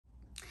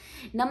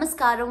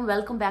Namaskaram,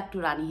 welcome back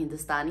to Rani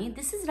Hindustani.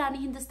 This is Rani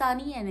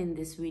Hindustani, and in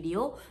this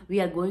video we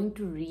are going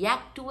to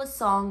react to a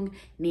song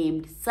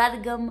named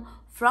Sargam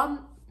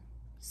from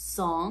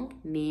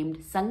Sangeethame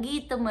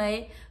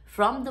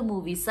from the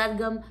movie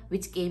Sargam,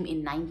 which came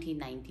in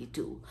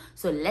 1992.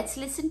 So let's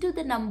listen to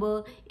the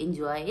number,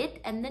 enjoy it,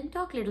 and then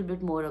talk a little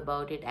bit more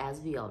about it as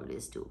we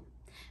always do.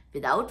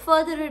 Without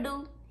further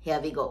ado,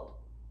 here we go.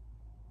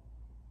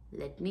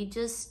 Let me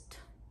just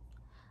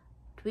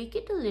tweak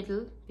it a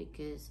little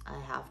because I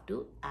have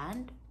to,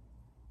 and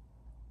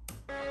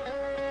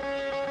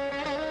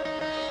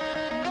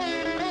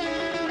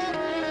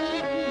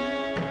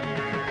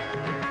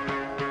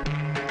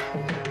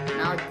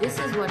now this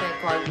is what I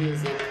call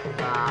music.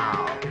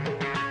 Wow.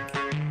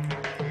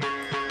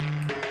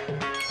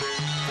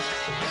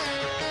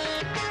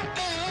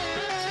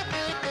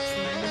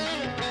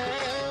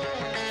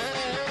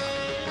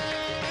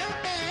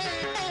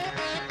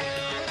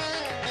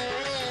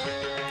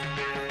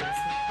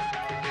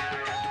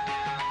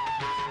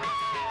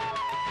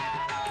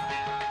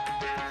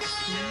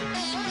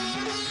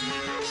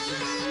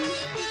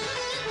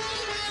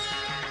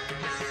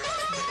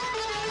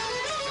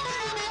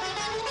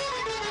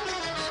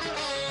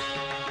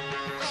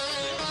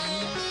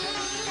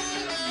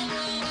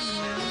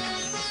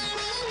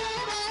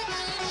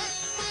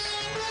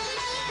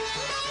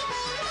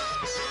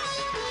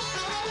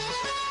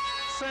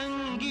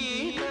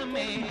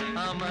 संगीतमे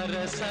अमर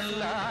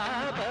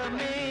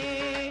सल्लापमे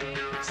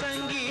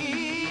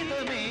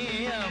संगीतमे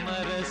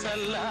अमर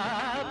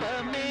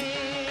सल्लापमे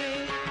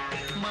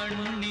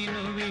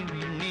मण्णिनु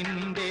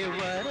विण्णिंदे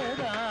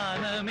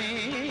वरदानमे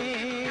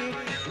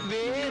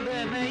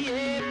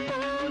वेदनये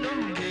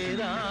पोलुम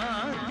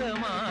वेदान्तमाक्कुन्न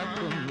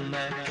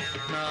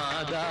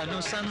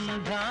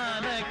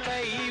नादानुसन्धान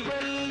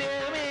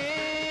कैवल्यमे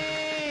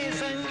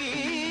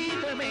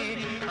संगीतमे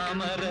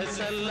अमर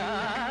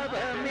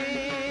सल्लापमे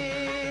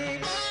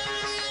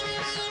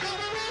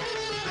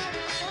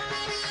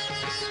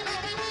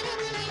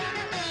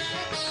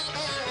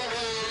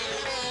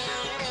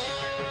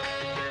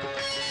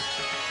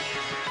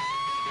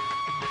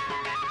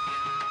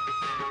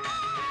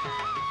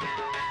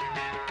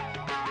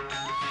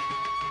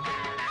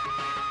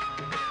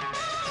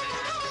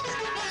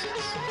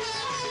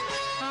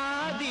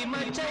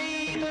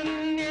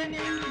ചൈതന്യ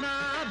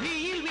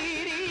നാഭിയിൽ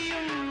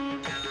വിരിയും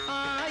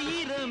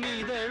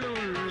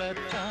ആയിരമിതളുള്ള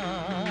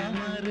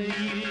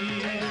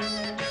താമരയിൽ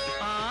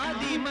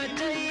ആദിമ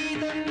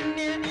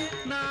ചൈതന്യ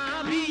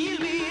നാഭിയിൽ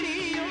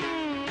വിരിയും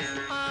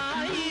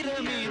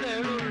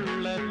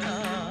ആയിരമിതളുള്ള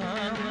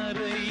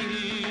താമരയിൽ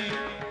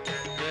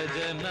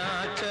രചനാ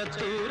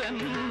ചതുരൻ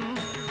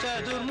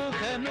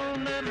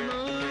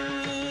ചതുർമുഖനുണർന്നു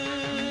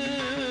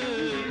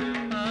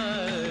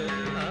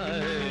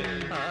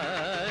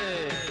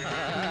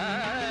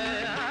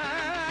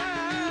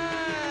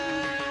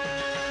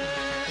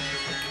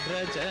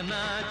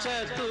രചനാ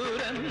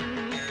ചതുരൻ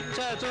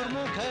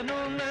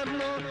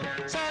ചതുർമുഖനുണർന്നു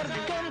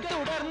സർഗം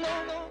തുടർന്നു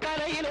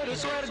കലയിലൊരു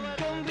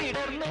സ്വർഗം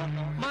വിടർന്നു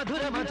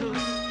മധുര മധു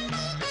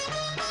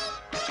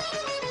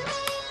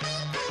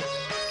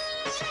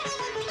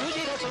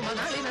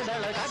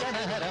സുമനാളിനദള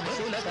കഥനഹര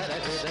മൃദുലകര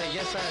ഹൃദയ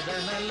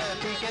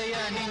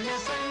സദനലതികയണിഞ്ഞ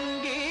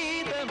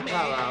സംഗീതമേ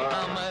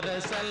അമര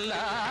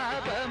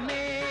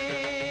സല്ലാപമേ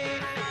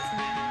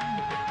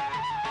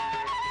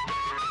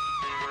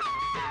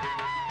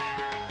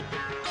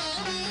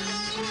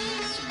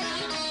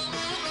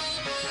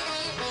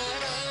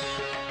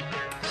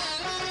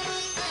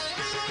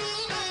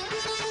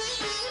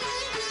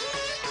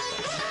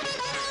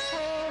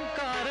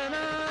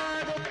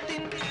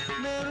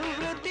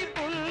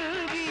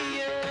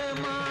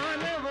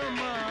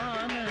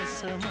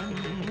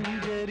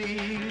സമഞ്ജരി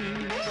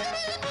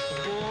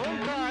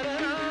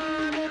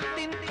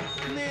ഓംകാരനാദത്തിൻ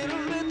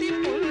നിർവൃതി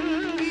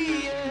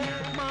പുൽകിയ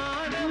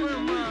മാനവ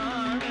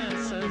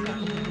മാനസമഞ്ജരി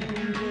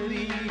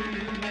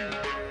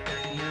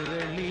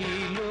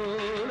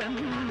മുരളീലോലൻ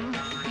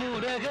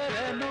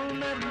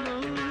മുരഹരനുണർന്നു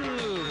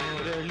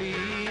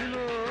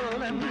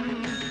മുരളീലോലൻ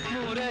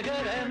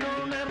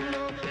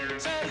മുരഹരനുണർന്നു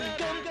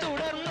സർഗം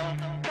തുടർന്നു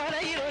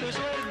കലയിലൊരു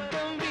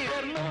സ്വർഗം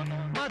വിടർന്നു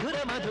മധുര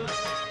മധു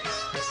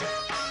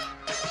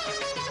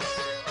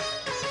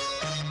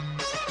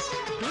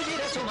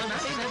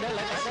സുമനാളിനദള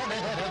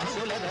കഥനഹര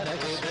മൃദുലകര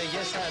ഹൃദയ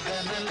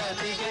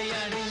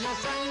സദനലതികയണിഞ്ഞ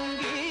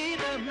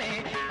സംഗീതമേ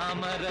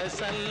അമര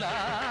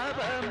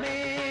സല്ലാപമേ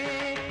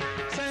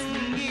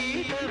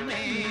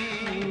സംഗീതമേ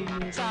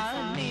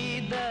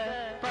സാനിധ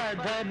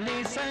പധനി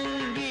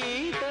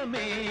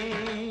സംഗീതമേ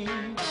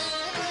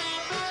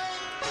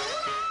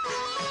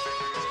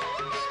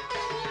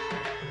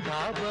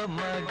ധവ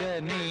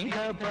മഗനി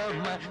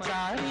ധപമ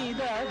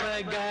സാനിധവ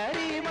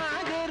ഗരി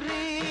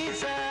മഗരി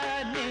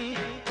സാനി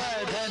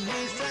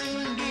പധനി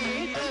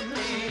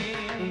സംഗീതമേ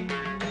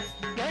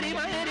ഗരി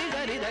മഗരി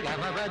ഗരി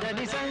ധഗമ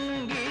പധനി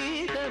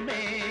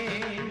സംഗീതമേ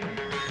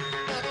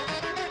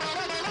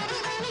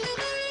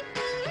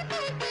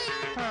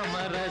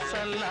അമര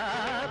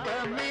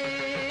സല്ലാപമേ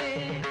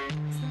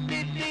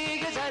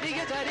ദിത്തിഗ സരിഗ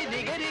സരി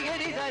നിഗരി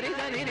ഗരി സരി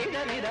സനി നി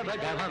ധനി ധപ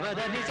ഗമ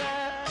പധനി സ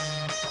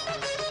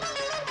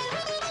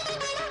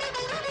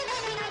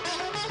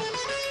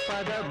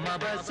Pada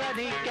Maba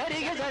Sani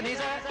Kariga Sani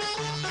Sa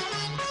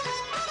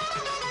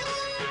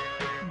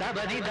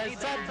Dabani Da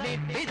Sani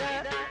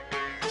Pida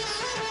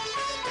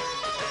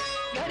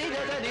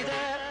Gariga Sani Sa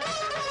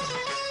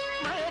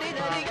Mari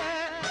Dariga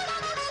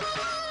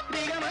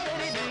Riga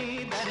Mari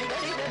Di Dari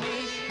Gari Dani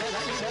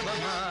Dani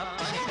Dabama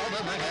Pani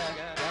Dabamaga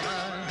Dama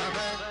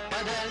Maba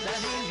Pada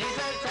Dani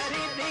Nisa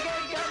Sari Riga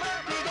Gama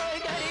Riga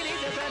Gari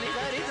Riga Sani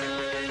Sari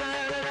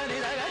Dani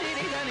Dani Dani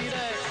Dani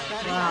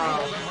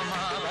Wow.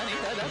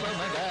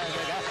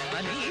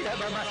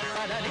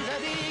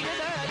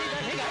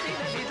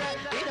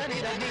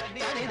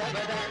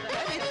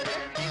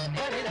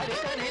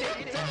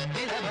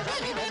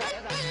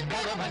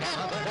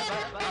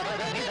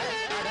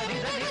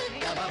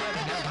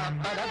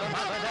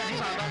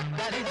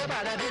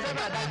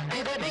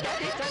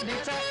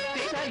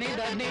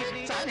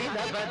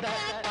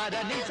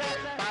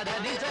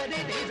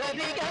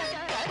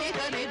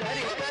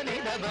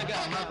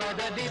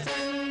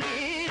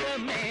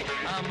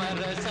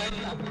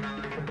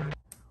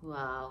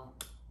 Wow.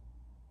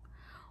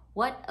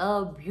 What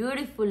a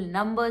beautiful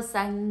number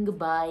sung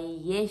by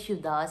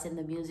Yesudas, and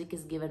the music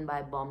is given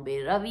by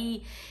Bombay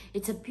Ravi.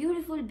 It's a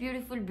beautiful,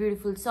 beautiful,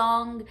 beautiful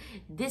song.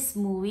 This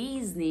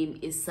movie's name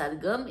is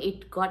Sargam.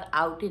 It got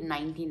out in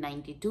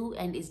 1992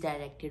 and is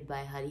directed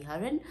by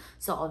Hariharan.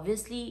 So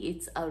obviously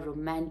it's a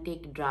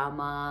romantic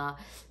drama,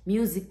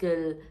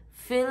 musical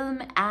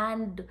film,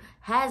 and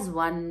has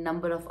won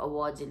number of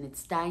awards in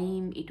its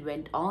time. It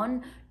went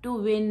on to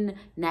win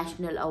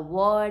National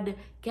Award,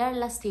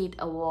 Kerala State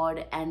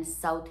Award, and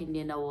South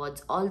Indian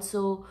Awards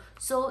also.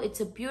 So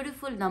it's a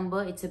beautiful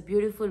number, it's a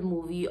beautiful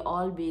movie,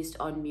 all based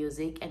on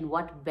music. And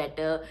what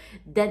better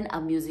than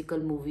a musical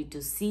movie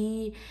to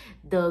see?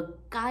 The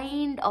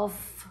kind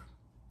of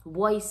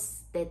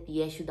voice that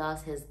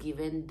Yesudas has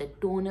given, the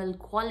tonal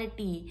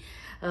quality,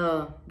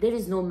 there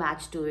is no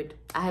match to it.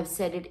 I have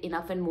said it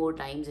enough and more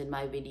times in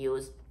my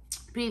previous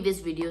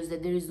videos,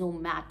 that there is no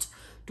match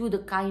to the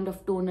kind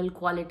of tonal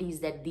qualities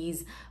that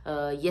these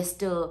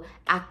yester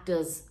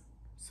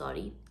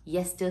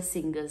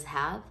singers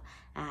have.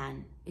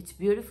 And it's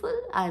beautiful.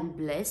 I'm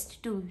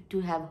blessed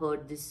to have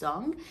heard this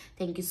song.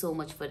 Thank you so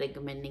much for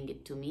recommending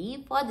it to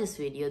me. For this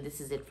video, this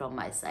is it from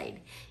my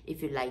side.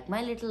 If you like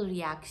my little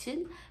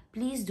reaction,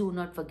 please do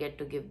not forget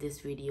to give this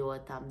video a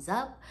thumbs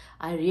up.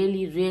 I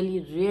really, really,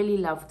 really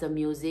love the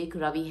music.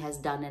 Ravi has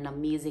done an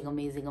amazing,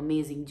 amazing,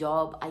 amazing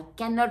job. I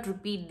cannot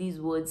repeat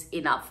these words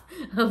enough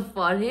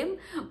for him,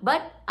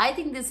 but I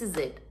think this is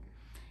it.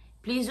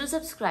 Please do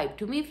subscribe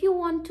to me if you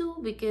want to,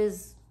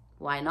 because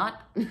why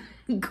not?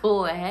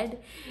 Go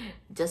ahead,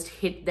 just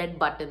hit that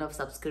button of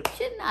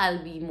subscription.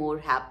 I'll be more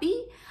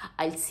happy.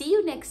 I'll see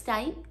you next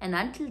time, and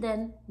until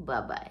then, bye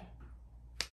bye.